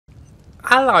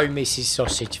Hello, Mrs.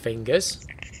 Sausage Fingers.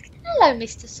 Hello,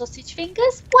 Mr. Sausage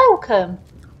Fingers. Welcome.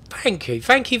 Thank you.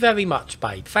 Thank you very much,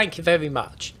 babe. Thank you very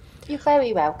much. You're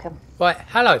very welcome. Right,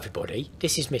 hello, everybody.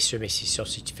 This is Mr. and Mrs.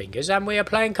 Sausage Fingers, and we are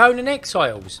playing Conan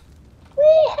Exiles.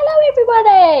 Hello,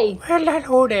 everybody. Well,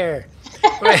 hello there.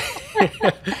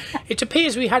 It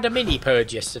appears we had a mini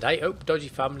purge yesterday. Oh, dodgy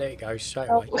thumb. There it goes. Straight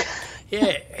away. Yeah,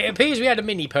 it appears we had a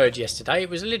mini purge yesterday. It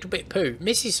was a little bit poo.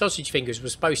 Mrs. Sausage Fingers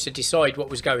was supposed to decide what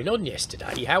was going on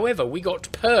yesterday. However, we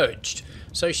got purged,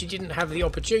 so she didn't have the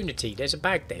opportunity. There's a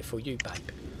bag there for you, babe.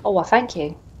 Oh, well, thank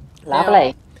you.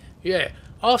 Lovely. Yeah.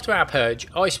 After our purge,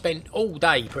 I spent all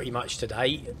day pretty much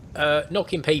today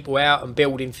knocking people out and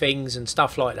building things and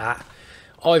stuff like that.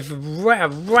 I've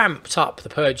ramped up the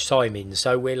purge timing,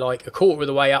 so we're like a quarter of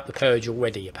the way up the purge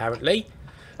already, apparently.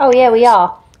 Oh, yeah, we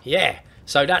are. Yeah,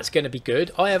 so that's going to be good.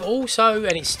 I have also,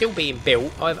 and it's still being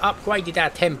built, I've upgraded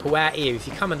our temple out here. If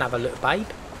you come and have a look, babe.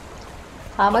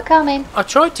 I'm coming. I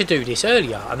tried to do this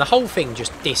earlier, and the whole thing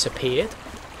just disappeared.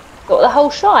 Got the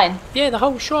whole shrine? Yeah, the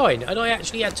whole shrine, and I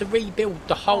actually had to rebuild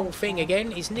the whole thing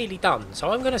again. It's nearly done, so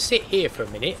I'm going to sit here for a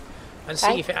minute and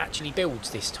see if it actually builds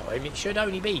this time. It should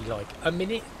only be like a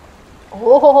minute.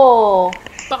 Oh.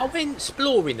 But I went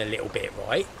exploring a little bit,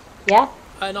 right? Yeah?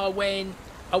 And I went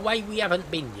a way we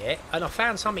haven't been yet, and I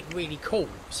found something really cool.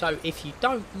 So if you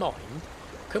don't mind,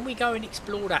 can we go and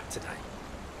explore that today?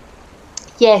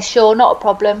 Yeah, sure, not a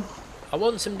problem. I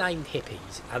want some named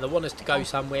hippies, and I want us to go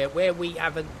somewhere where we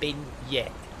haven't been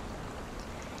yet.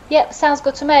 Yep, sounds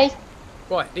good to me.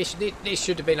 Right, this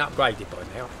should have been upgraded by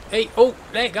now. Hey, oh,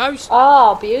 there it goes.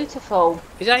 Oh, beautiful.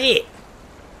 Is that it?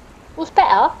 What's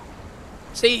better?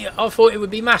 See, I thought it would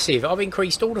be massive. I've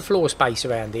increased all the floor space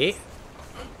around here.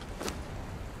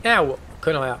 Now,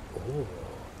 can I... Oh,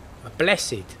 a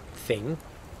blessed thing.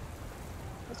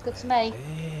 That's good to me.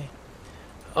 Yeah.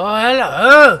 Oh,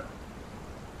 hello.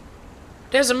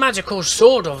 There's a magical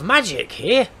sword of magic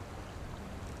here.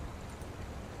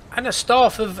 And a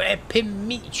staff of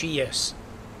Epimetheus.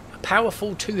 A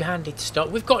powerful two-handed staff.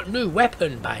 We've got a new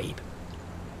weapon, babe.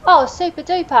 Oh, super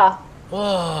duper.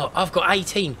 Oh, I've got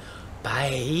 18.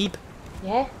 Babe.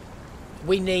 Yeah?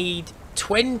 We need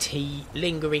 20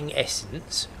 lingering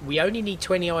essence. We only need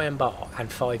 20 iron bar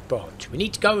and 5 bronze. We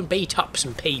need to go and beat up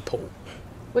some people.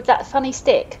 With that funny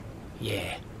stick?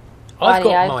 Yeah. I've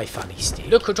got Rightio. my funny stick.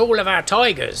 Look at all of our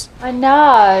tigers. I know,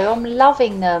 I'm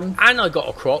loving them. And I got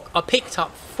a croc. I picked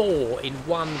up 4 in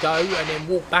one go and then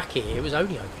walked back here. It was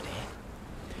only over there.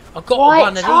 I got White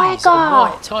one of these, a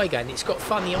tiger. white tiger, and it's got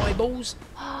funny eyeballs.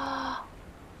 I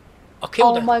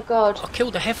killed Oh my god. I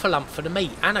killed a heffalump for the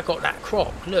meat, and I got that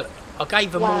croc. Look, I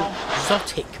gave them all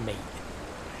exotic meat.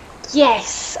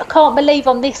 Yes, I can't believe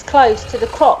I'm this close to the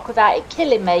croc without it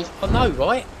killing me. I know,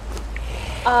 right?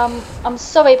 I'm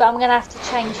sorry, but I'm going to have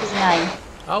to change his name.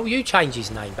 Oh, you change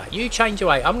his name back. You change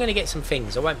away. I'm going to get some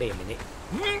things. I won't be a minute.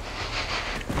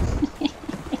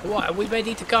 What, are we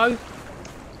ready to go?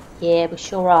 Yeah, we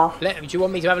sure are. Do you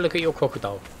want me to have a look at your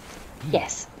crocodile?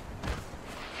 Yes.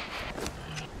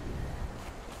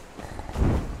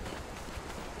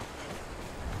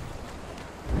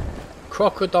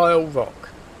 Crocodile Rock.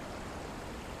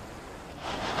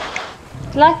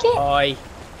 Like it? I...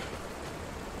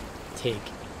 Tig.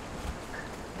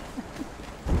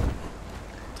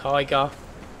 Tiger.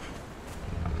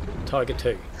 Tiger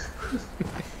 2.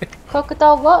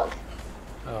 Crocodile Rock?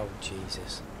 Oh,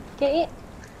 Jesus. Get it?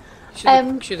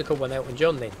 Should have called one Elton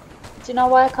John then. Do you know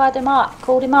why I called him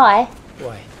Eye?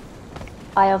 Why?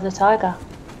 Eye of the Tiger.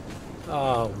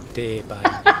 Oh, dear, babe.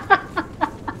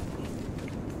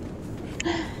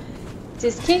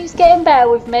 Just keeps getting better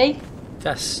with me.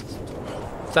 That's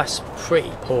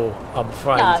pretty poor, I'm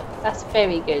afraid. No, that's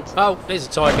very good. Oh, there's a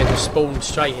tiger that spawned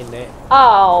straight in there.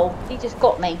 Oh, he just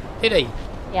got me. Did he?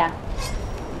 Yeah.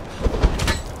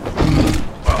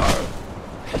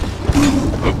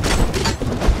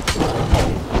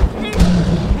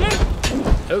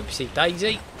 Oopsie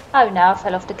daisy. Oh no, I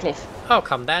fell off the cliff. I'll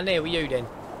come down there with you then.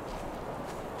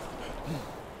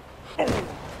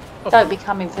 Don't be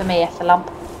coming for me,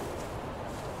 Effalump.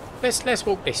 Let's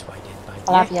walk this way then, babe.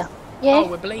 I love you. Yeah? Oh,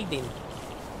 we're bleeding.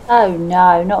 Oh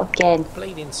no, not again.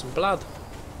 Bleeding some blood.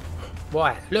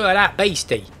 Why? Look at that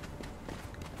beastie.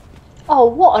 Oh,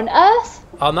 what on earth?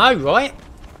 I know, right?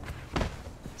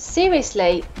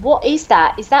 Seriously, what is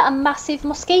that? Is that a massive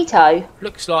mosquito?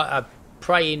 Looks like a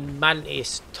praying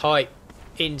mantis type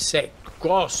insect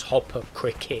grasshopper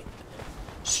cricket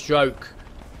stroke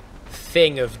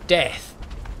thing of death.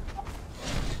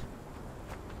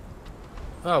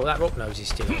 Oh, that rock nose is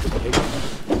still here.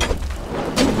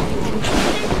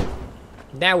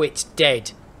 Now it's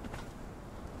dead.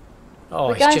 Oh,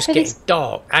 We're it's going just for getting this-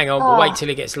 dark. Hang on, we'll wait till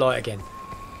it gets light again.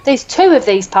 There's 2 of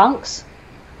these punks.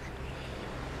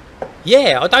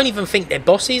 Yeah, I don't even think they're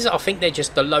bosses. I think they're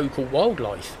just the local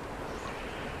wildlife.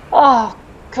 Oh,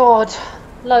 God.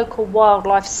 Local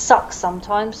wildlife sucks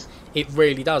sometimes. It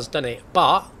really does, doesn't it?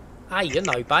 But, hey, you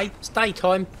know, babe, it's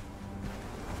daytime.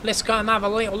 Let's go and have a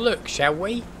little look, shall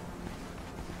we?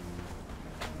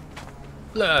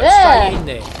 Look, straight in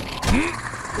there.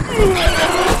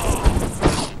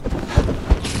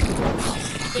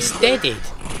 It's deaded.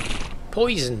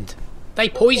 Poisoned. They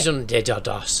poisoned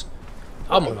us.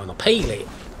 I'm going to peel it.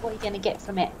 What are you going to get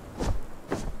from it?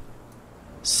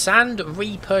 Sand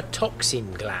Reaper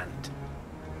Toxin Gland.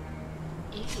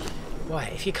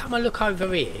 Right, if you come and look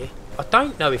over here, I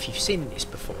don't know if you've seen this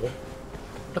before.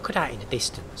 Look at that in the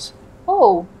distance.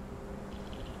 Oh.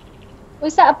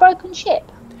 Was that a broken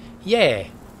ship? Yeah,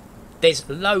 there's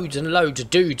loads and loads of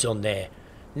dudes on there.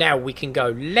 Now we can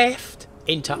go left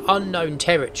into unknown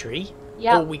territory,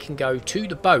 or we can go to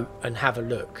the boat and have a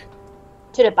look.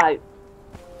 To the boat.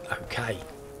 Okay.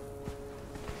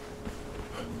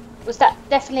 Was that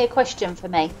definitely a question for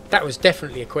me? That was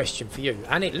definitely a question for you.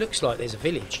 And it looks like there's a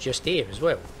village just here as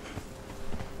well.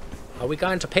 Are we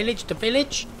going to pillage the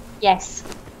village? Yes.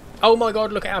 Oh my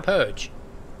god, look at our purge.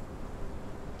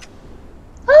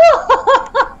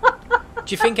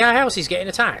 Do you think our house is getting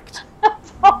attacked?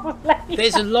 Probably.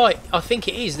 There's a light. I think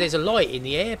it is. There's a light in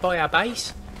the air by our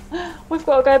base. We've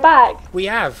got to go back. We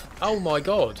have. Oh my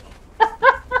god.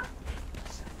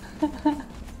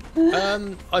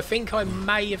 I think I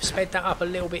may have sped that up a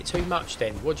little bit too much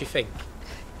then. What do you think?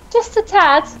 Just a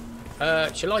tad.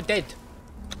 Shall I dead?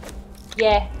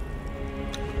 Yeah.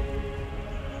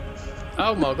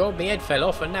 Oh my god, my head fell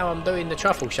off and now I'm doing the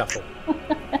truffle shuffle.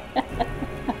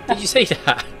 Did you see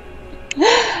that?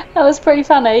 That was pretty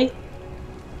funny.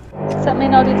 Does that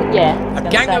mean I did it? Yeah. A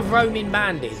gang of roaming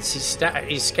bandits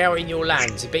is scouting your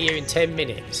lands. It'll be here in 10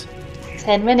 minutes.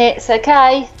 10 minutes,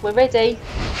 okay. We're ready.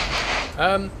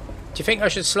 Do you think I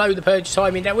should slow the purge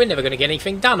timing down? We're never going to get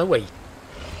anything done, are we?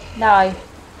 No.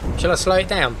 Shall I slow it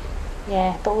down?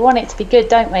 Yeah, but we want it to be good,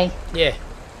 don't we? Yeah.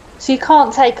 So you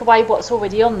can't take away what's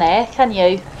already on there, can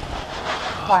you?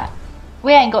 Right.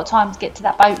 We ain't got time to get to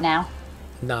that boat now.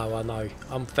 No, I know.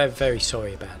 I'm very, very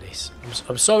sorry about this.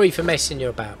 I'm sorry for messing you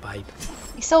about, babe.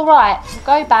 It's alright. We'll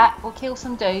go back, we'll kill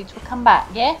some dudes, we'll come back,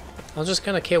 yeah? I'm just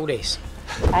going to kill this.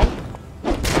 Okay.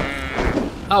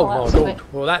 Oh my god.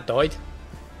 Well, that died.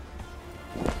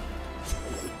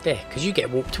 There, because you get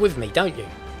warped with me, don't you?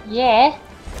 Yeah.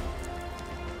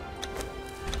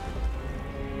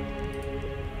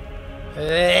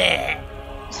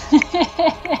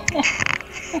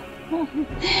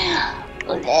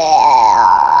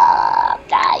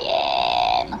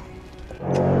 Dying.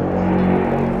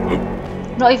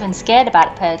 Not even scared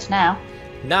about the purge now.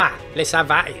 Nah, let's have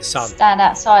at it, son. Stand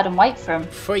outside and wait for him.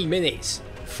 3 minutes.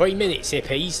 3 minutes,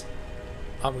 hippies.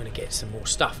 I'm going to get some more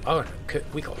stuff. Oh,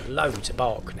 we got loads of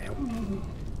bark now.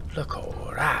 Look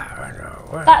all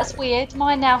that. That's weird.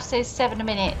 Mine now says 7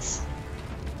 minutes.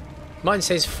 Mine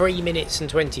says 3 minutes and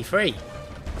 23.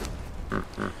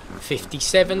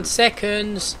 57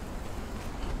 seconds.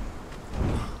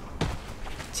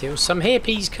 Till some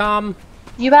hippies come.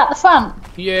 You out the front?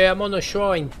 Yeah, I'm on a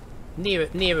shrine. Near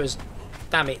us.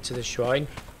 Damn it to the shrine.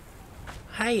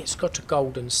 Hey, it's got a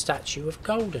golden statue of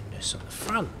goldenness on the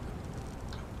front.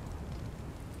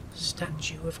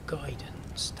 Statue of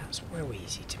guidance. That's well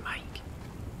easy to make.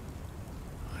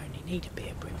 I only need a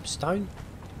bit of brimstone.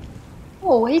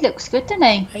 Oh, he looks good, doesn't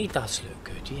he? He does look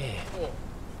good, yeah.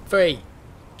 3,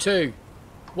 2,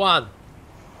 1.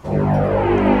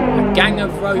 A gang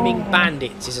of roaming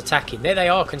bandits is attacking. There they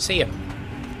are, I can see them.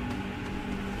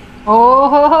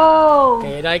 Oh!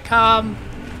 Here they come.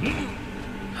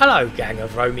 Hello, gang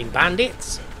of roaming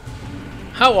bandits.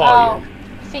 How are you?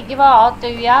 You think you are, do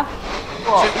ya?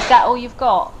 What, is that all you've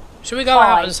got? Should we go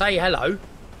out and say hello?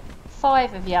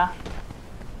 5 of ya.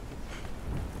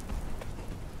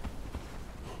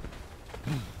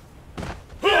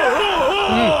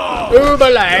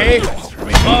 Oobale!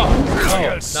 Oh,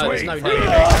 no, there's no name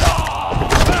there.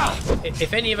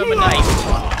 If any of them are named,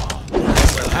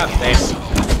 we'll have them.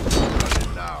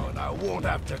 Now, and I won't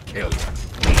have to kill you.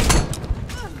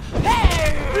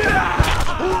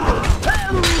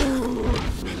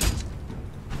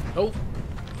 Oh.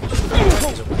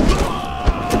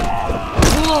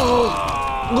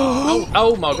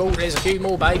 Oh my god, there's a few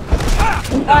more, babe.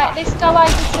 Right, let's go over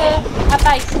to our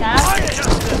base now.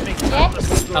 Yeah? I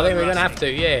think we're going to have to,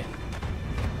 yeah.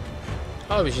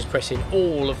 I was just pressing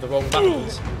all of the wrong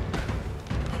buttons.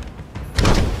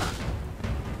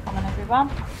 Come on, everyone.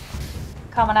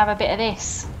 Come and have a bit of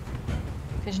this.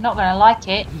 Because you're not going to like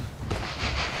it.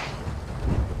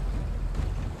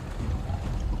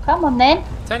 Come on then.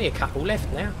 There's only a couple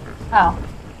left now. Oh.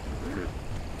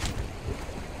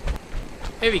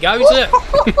 Here we go, look.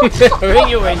 I think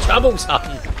you're in trouble,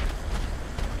 son.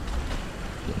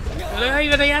 Look,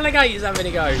 even the alligator's having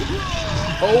a go.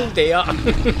 Oh dear.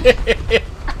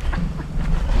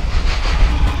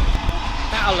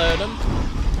 That'll learn them.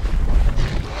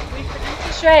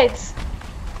 Shreds.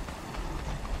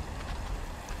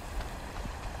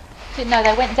 Didn't know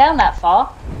they went down that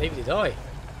far. Neither did I.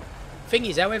 Thing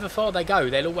is, however far they go,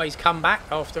 they'll always come back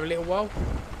after a little while.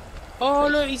 Oh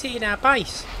look, he's hitting our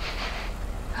base.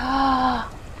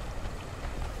 Ah.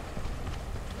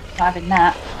 Not having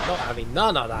that. Not having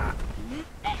none of that.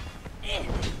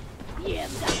 Yeah,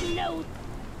 no.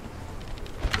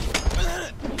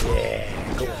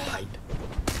 Yeah, go on, babe.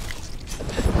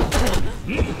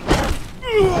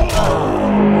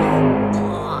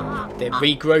 They're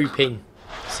regrouping.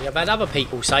 See, I've had other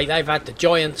people say they've had the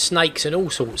giant snakes and all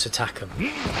sorts attack them.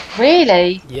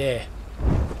 Really? Yeah.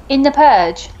 In the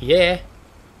purge? Yeah.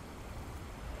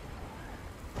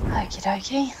 Okie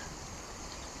dokie.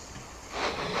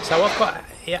 So I've got...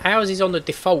 Ours is on the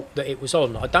default that it was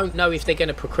on. I don't know if they're going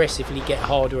to progressively get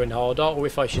harder and harder or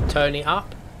if I should turn it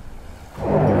up.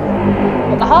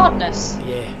 What, the hardness?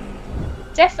 Yeah.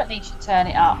 Definitely should turn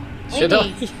it up. Should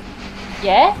I?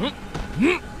 Yeah?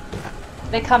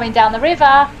 They're coming down the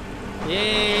river.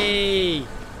 Yay!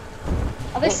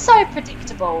 Oh, they're so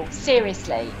predictable.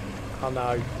 Seriously. I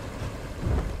know.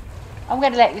 I'm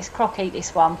going to let this croc eat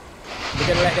this one. We're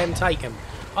going to let them take them.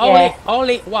 Yeah. I'll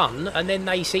hit one and then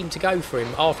they seem to go for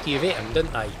him after you've hit them,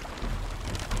 don't they?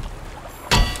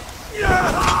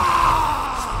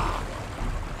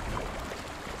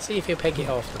 See if he'll peg it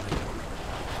after me.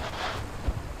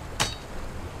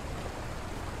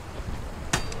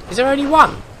 Is there only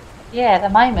one? Yeah, at the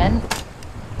moment.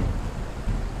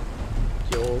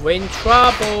 You're in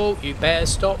trouble. You better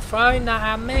stop throwing that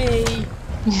at me.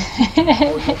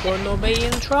 Or you're gonna be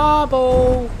in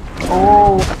trouble.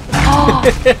 Oh. Oh.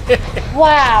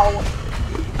 Wow.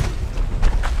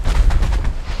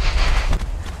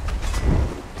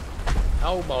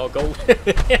 Oh my god.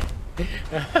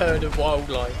 A herd of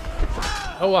wildlife.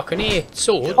 Oh, I can hear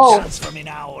swords. Oh. Dance for me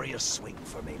now, or you swing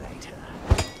for me later.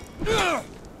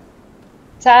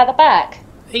 Is that at the back?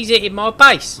 He's hitting my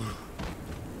base.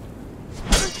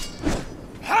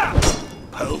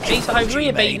 He's over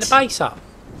here beating the base up.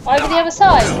 Over the other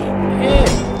side? Yeah.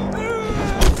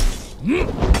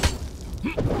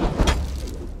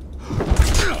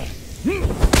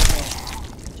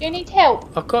 Do you need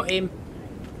help? I've got him.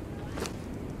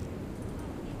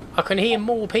 I can hear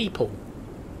more people.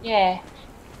 Yeah.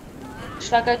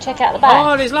 Should I go check out the Oh,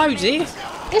 back? there's loads here.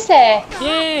 Is there?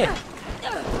 Yeah.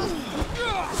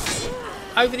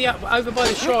 Over by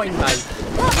the shrine, mate.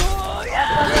 On the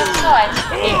other side?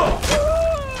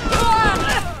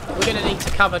 We're going to need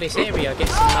to cover this area, get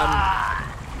some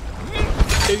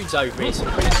dudes over here, some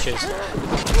creatures.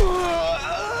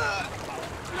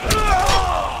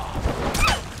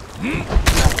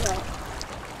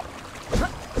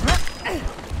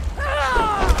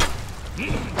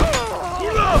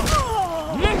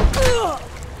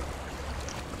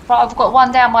 Right, I've got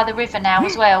one down by the river now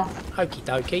as well. Okie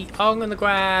dokie. I'm going to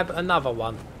grab another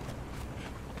one.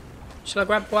 Shall I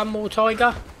grab one more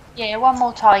tiger? Yeah, one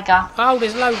more tiger. Oh,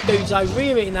 there's loads of dudes over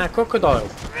here eating that crocodile.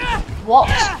 What?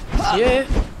 Yeah.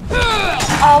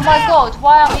 Oh my god,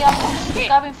 why aren't the others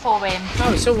going for him?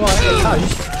 Oh, it's alright, it's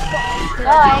toast.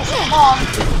 Guys, come on.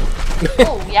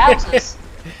 Oh, yowzers.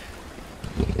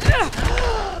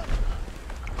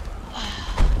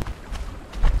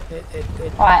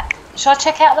 Right, shall I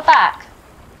check out the back?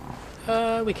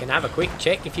 We can have a quick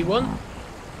check if you want.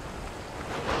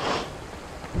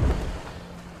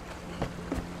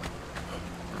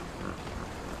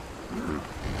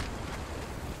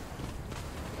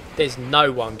 There's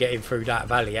no one getting through that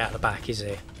valley out the back, is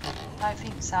there? I don't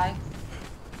think so.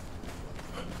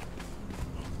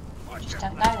 Just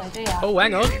don't know though, do you? Oh,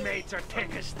 hang on. Teammates are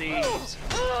thick as thieves.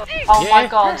 Oh my Yeah.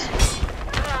 god.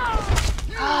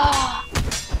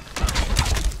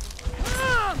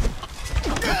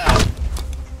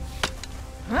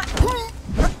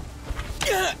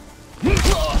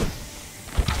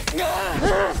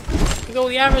 Look at all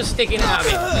the arrows sticking out of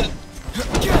it.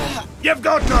 You've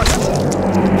got none.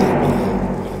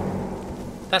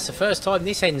 That's the first time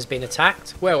this end's been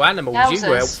attacked. Well, animals, you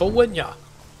were Yowzers. helpful, weren't you?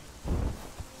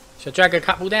 Shall I drag a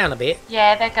couple down a bit?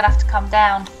 Yeah, they're gonna have to come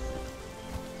down.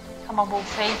 Come on,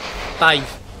 Wolfie.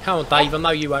 Dave, come on Dave, I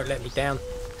know you won't let me down.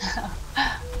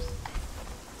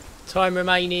 Time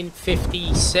remaining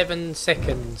 57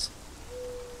 seconds.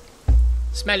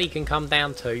 Smelly can come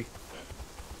down too.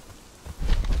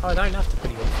 Oh, I don't have to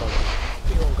put you on fire.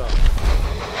 Put you on guard.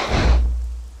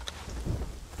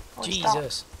 Oh,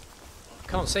 Jesus.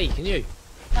 Can't see, can you?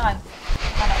 No. I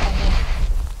cannot come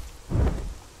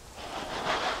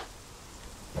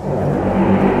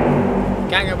in.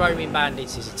 Gang of roaming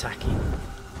bandits is attacking.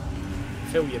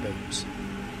 Fill your boots.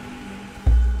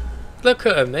 Look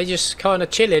at them, they're just kind of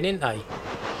chilling, aren't they?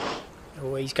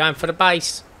 Oh, he's going for the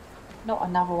base. Not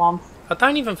another one. I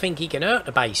don't even think he can hurt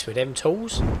the base with them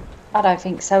tools. I don't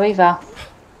think so either.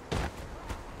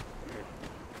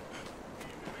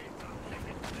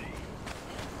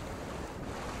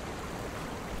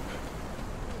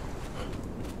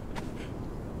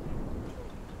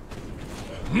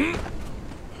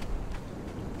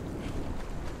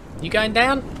 You going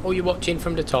down, or you watching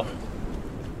from the top?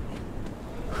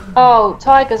 Oh,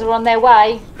 tigers are on their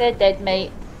way. They're dead meat.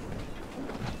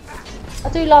 I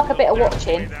do like a bit of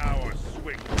watching.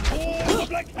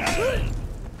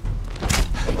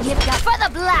 You've got for the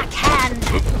black hand.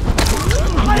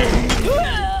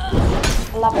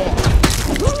 I love it.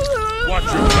 Watch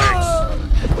your legs.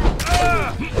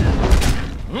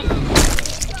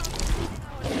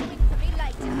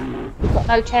 You've got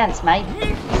no chance, mate.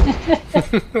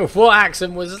 What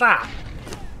accent was that?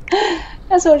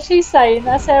 That's what she's saying.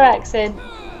 That's her accent.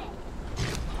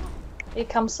 Here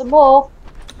comes some more.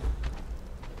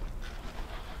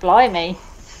 Blimey.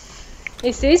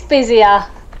 This is busier.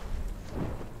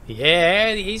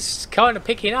 Yeah, he's kind of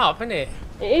picking up, isn't it?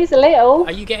 It is a little.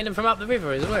 Are you getting them from up the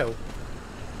river as well?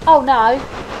 Oh no.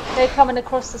 They're coming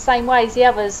across the same way as the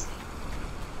others.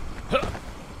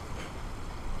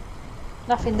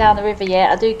 Nothing down the river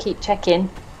yet. I do keep checking.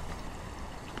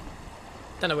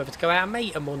 Don't know whether to go out and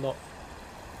meet them or not.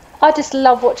 I just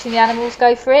love watching the animals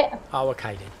go for it. Oh,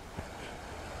 okay then.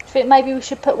 Do you think maybe we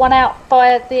should put one out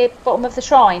by the bottom of the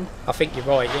shrine? I think you're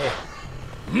right,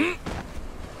 yeah.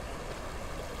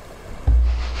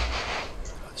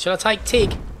 Shall I take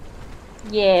Tig?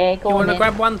 Yeah, go You on want to then.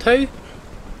 grab one too?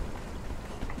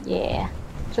 Yeah.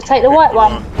 Shall I take the white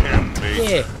one?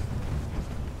 Yeah.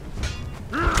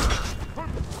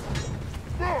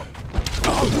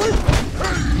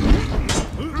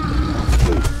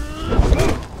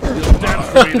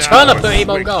 I'm trying to put him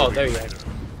on guard. There we go.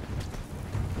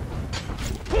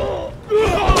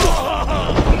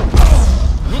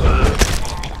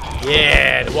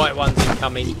 Yeah, the white one's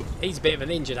incoming. He's a bit of a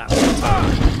ninja, that one.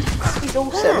 He's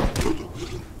awesome.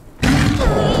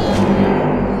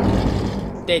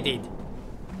 Deaded.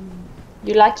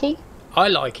 You like it? I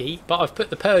like it, but I've put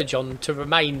the purge on to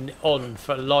remain on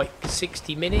for like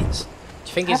 60 minutes. Do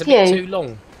you think it's a bit too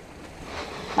long?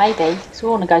 Maybe. Because we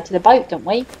want to go to the boat, don't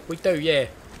we? We do, yeah.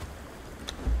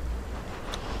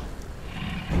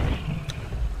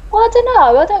 Well, I don't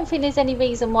know. I don't think there's any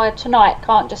reason why tonight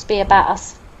can't just be about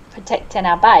us protecting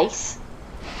our base.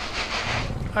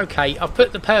 Okay, I've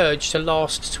put the purge to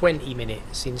last 20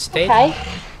 minutes instead. Okay.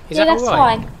 Is Yeah, that that's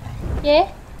alright? fine. Yeah?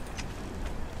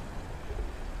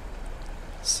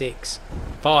 6,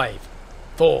 5,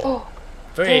 4, 4,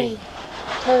 3. 3,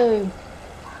 2.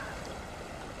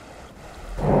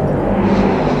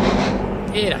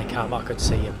 Here they come, I could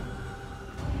see them.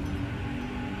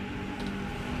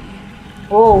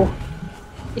 Oh.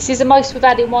 This is the most we've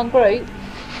had in one group.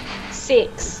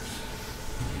 6.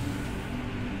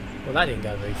 Well, that didn't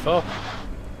go very far.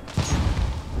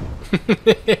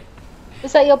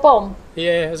 Is that your bomb?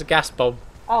 Yeah, it was a gas bomb.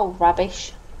 Oh,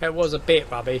 rubbish. It was a bit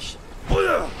rubbish.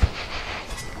 I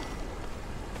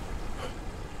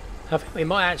think we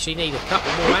might actually need a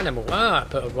couple more animals. Ah, I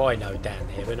put a rhino down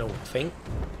there and all, I think.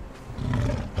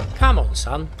 Come on,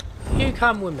 son. You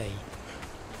come with me.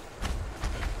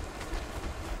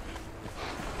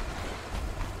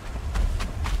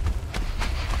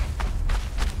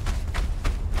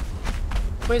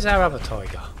 Where's our other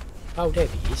tiger? Oh, there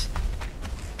he is.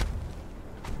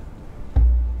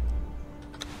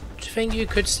 Do you think you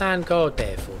could stand guard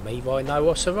there for me,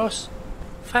 Rhinoceros?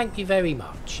 Thank you very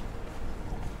much.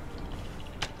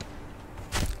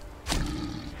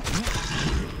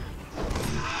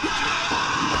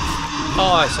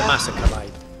 Oh, it's a massacre,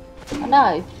 mate. I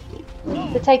know.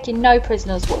 They're taking no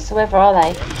prisoners whatsoever, are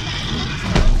they?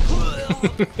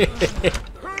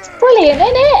 It's brilliant,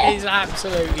 isn't it? It's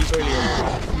absolutely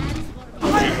brilliant.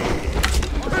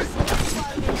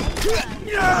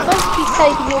 Supposed to be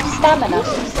saving your stamina,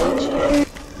 sausage.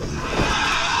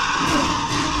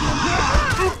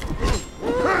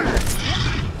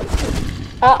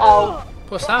 Uh-oh.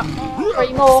 What's that?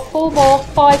 3 more, 4 more,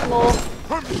 5 more.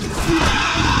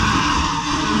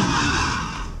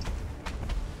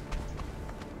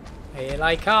 Here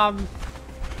they come.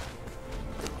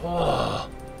 Oh.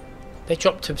 They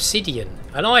dropped obsidian.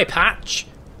 An eye patch.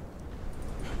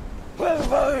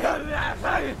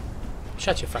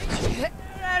 Shut your face.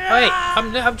 Wait,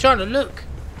 I'm trying to look.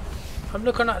 I'm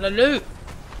looking at the loot.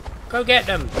 Go get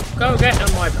them. Go get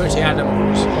them, my pretty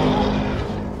animals.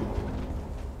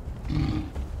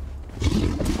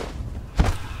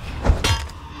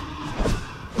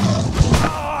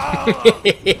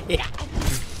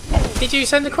 Did you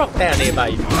send the croc down here,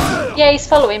 babe? Yeah, he's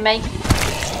following me.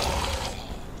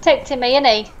 Protecting me, isn't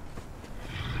he?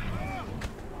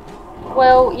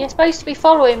 Well, you're supposed to be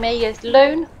following me, you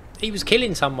loon. He was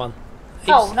killing someone.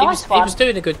 Nice one. He was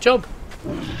doing a good job.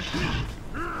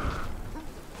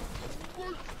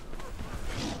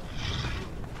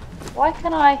 Why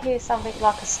can I hear something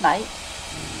like a snake?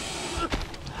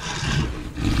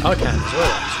 I can as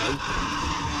well, actually.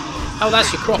 Oh,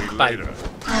 that's your croc, babe.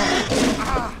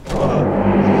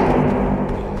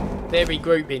 They're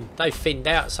regrouping. They've thinned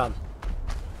out some.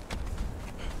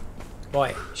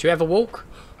 Right, should we have a walk?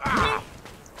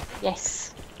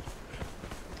 Yes.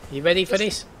 You ready for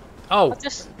this? Oh,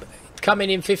 Just... coming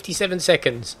in 57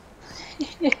 seconds.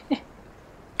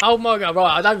 Oh my god,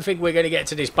 right, I don't think we're going to get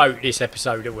to this boat this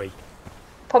episode, are we?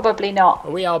 Probably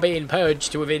not. We are being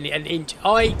purged to within an inch.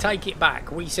 I take it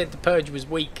back. We said the purge was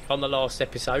weak on the last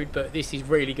episode, but this is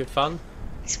really good fun.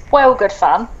 It's well good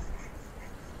fun.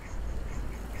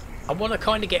 I want to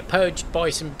kind of get purged by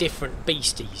some different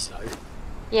beasties, though.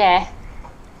 Yeah.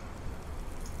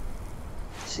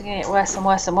 It's going to get worse and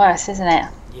worse and worse, isn't it?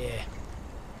 Yeah.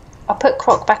 I'll put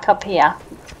Croc back up here.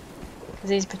 Because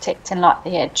he's protecting, like,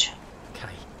 the edge. Okay.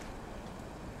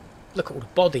 Look at all the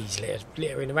bodies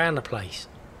littering around the place.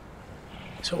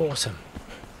 It's awesome.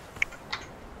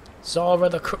 Zara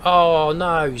the... Oh,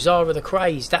 no. Zara the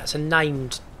Crazed. That's a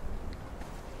named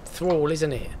thrall,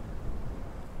 isn't it?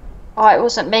 Oh, it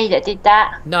wasn't me that did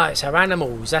that. No, it's our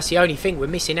animals. That's the only thing. We're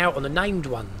missing out on the named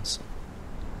ones.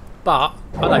 But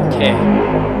I don't care.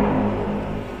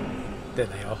 There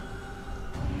they are.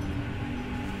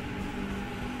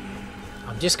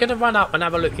 I'm just going to run up and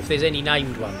have a look if there's any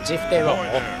named ones. If there are...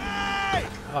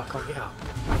 Oh, I can't get up.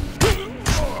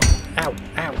 Ow,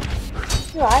 ow.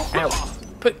 You alright? Ow.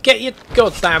 But get your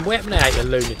goddamn weapon out, you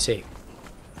lunatic.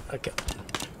 Okay.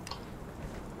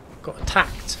 Got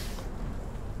attacked.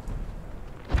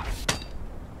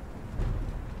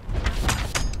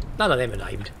 None of them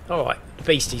are named. Alright, the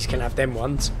beasties can have them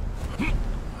ones.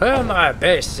 Who my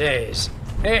best says,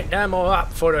 eat them all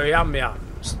up for the yum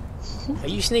yums. Are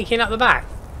you sneaking up the back?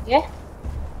 Yeah.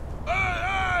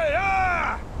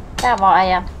 Damn right I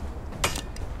am.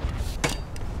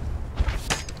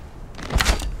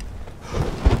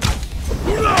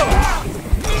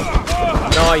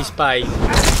 Nice, babe.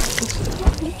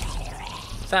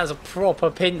 That was a proper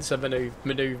pincer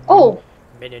maneuver. Oh!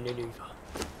 Maneuver.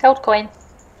 Gold coin.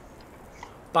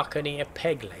 Buccaneer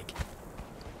peg leg.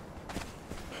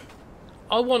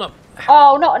 I want a...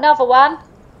 Oh, not another one.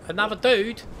 Another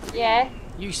dude? Yeah.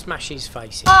 You smash his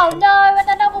face in. Oh no, and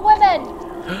another woman.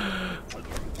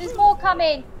 There's more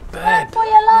coming. Run Babe, for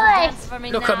your life. Dance for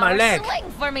me Look now at my or leg.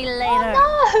 Swing for me later.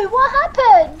 Oh no, what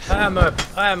happened?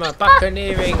 I am a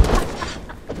buccaneering...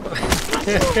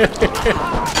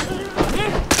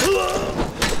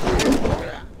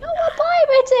 You're a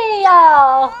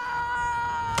pirateer.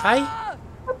 Hey?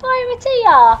 A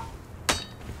pirateer.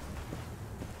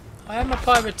 I am a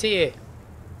pirateer.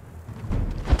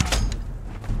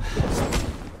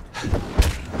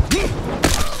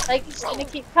 They're just gonna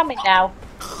keep coming now.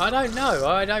 I don't know.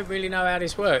 I don't really know how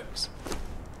this works.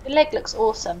 The leg looks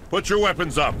awesome. Put your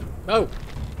weapons up. Oh.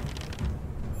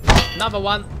 Another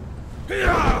one.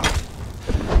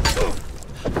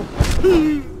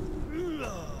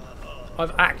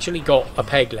 I've actually got a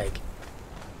peg leg.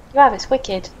 You have, it's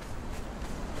wicked.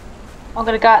 I'm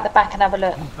gonna go out the back and have a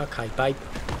look. Okay, babe.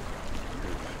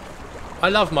 I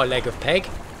love my leg of peg.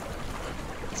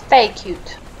 It's very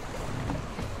cute.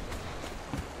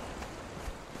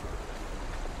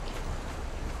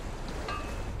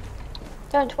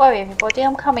 Don't worry everybody,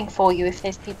 I'm coming for you if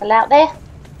there's people out there.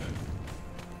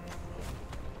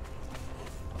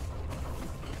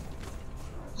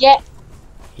 Yep,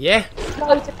 Yeah?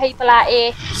 loads of people out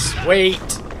here. Sweet.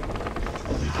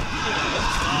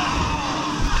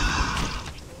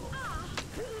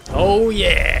 Oh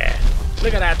yeah.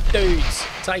 Look at that dudes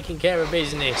taking care of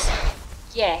business.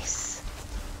 Yes.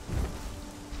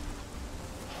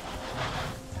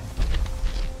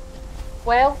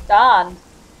 Well done.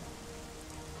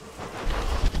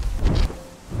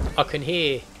 I can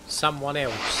hear someone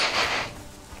else.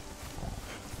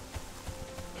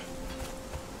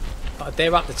 But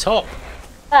they're up the top.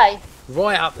 Hey,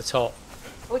 Right up the top.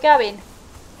 we're going.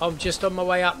 I'm just on my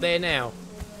way up there now.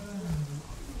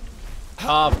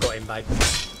 Oh, I've got him, babe.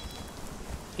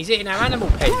 He's eating our animal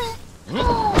pen.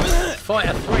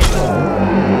 Fighter 3.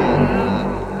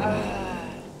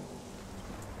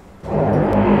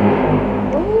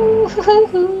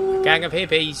 A gang of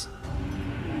hippies.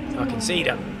 I can see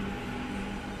them.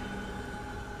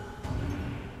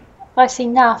 I see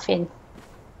nothing.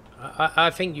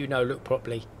 I think you know, look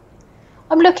properly.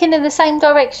 I'm looking in the same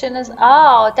direction as...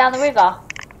 Oh, down the river.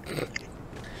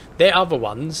 There are other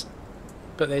ones,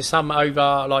 but there's some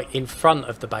over, like, in front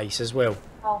of the base as well.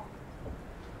 Oh.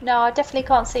 No, I definitely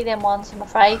can't see them ones, I'm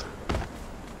afraid.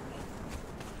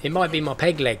 It might be my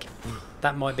peg leg.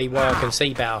 That might be why I can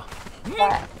see better.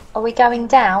 Right. Are we going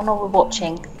down or we're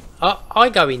watching? I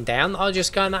going down. I'll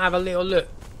just go and have a little look.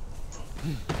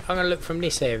 I'm going to look from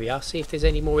this area, see if there's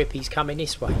any more hippies coming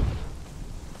this way.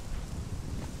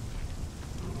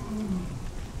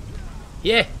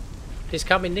 Yeah, it's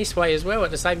coming this way as well at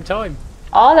the same time.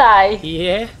 Are they?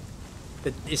 Yeah.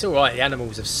 It's alright, the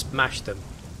animals have smashed them.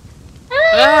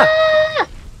 Ah!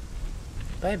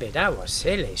 Baby, that was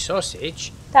silly,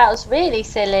 sausage. That was really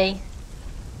silly.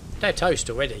 They're toast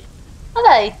already. Are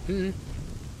they? Mm.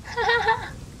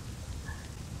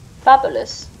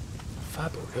 Fabulous.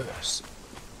 Fabulous.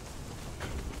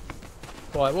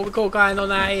 Right, what we got going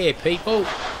on out here, people?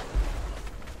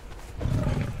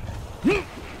 We've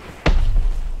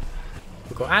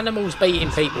got animals beating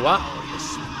people up.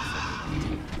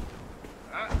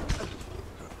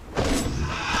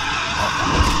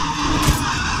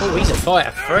 Oh, he's a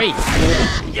fighter 3.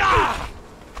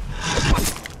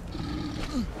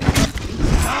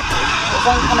 There's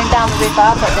one coming down the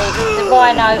river, but the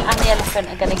rhino and the elephant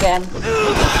are going to get him.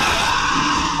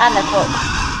 And the croc.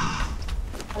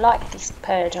 I like this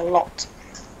purge a lot.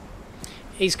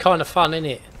 He's kind of fun, isn't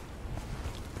it?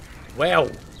 Well,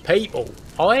 people,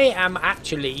 I am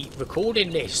actually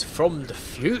recording this from the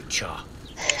future.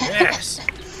 Yes.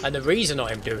 And the reason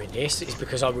I am doing this is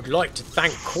because I would like to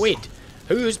thank Quid,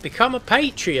 who has become a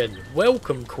Patreon.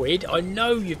 Welcome, Quid. I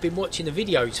know you've been watching the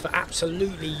videos for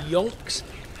absolutely yonks.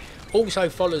 Also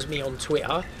follows me on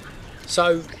Twitter.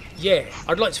 So, yeah,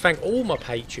 I'd like to thank all my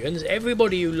Patreons,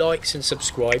 everybody who likes and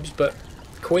subscribes, but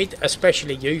Quid,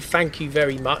 especially you, thank you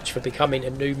very much for becoming a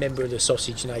new member of the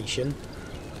Sausage Nation.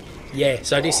 Yeah,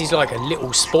 so this is like a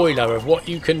little spoiler of what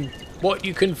you can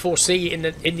foresee in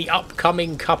the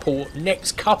upcoming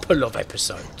next couple of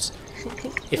episodes,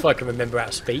 if I can remember how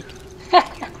to speak.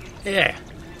 Yeah.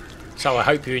 So I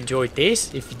hope you enjoyed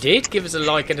this. If you did, give us a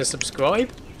like and a subscribe.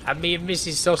 And me and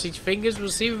Mrs. Sausage Fingers will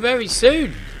see you very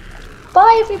soon.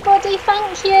 Bye everybody,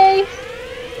 thank you.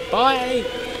 Bye.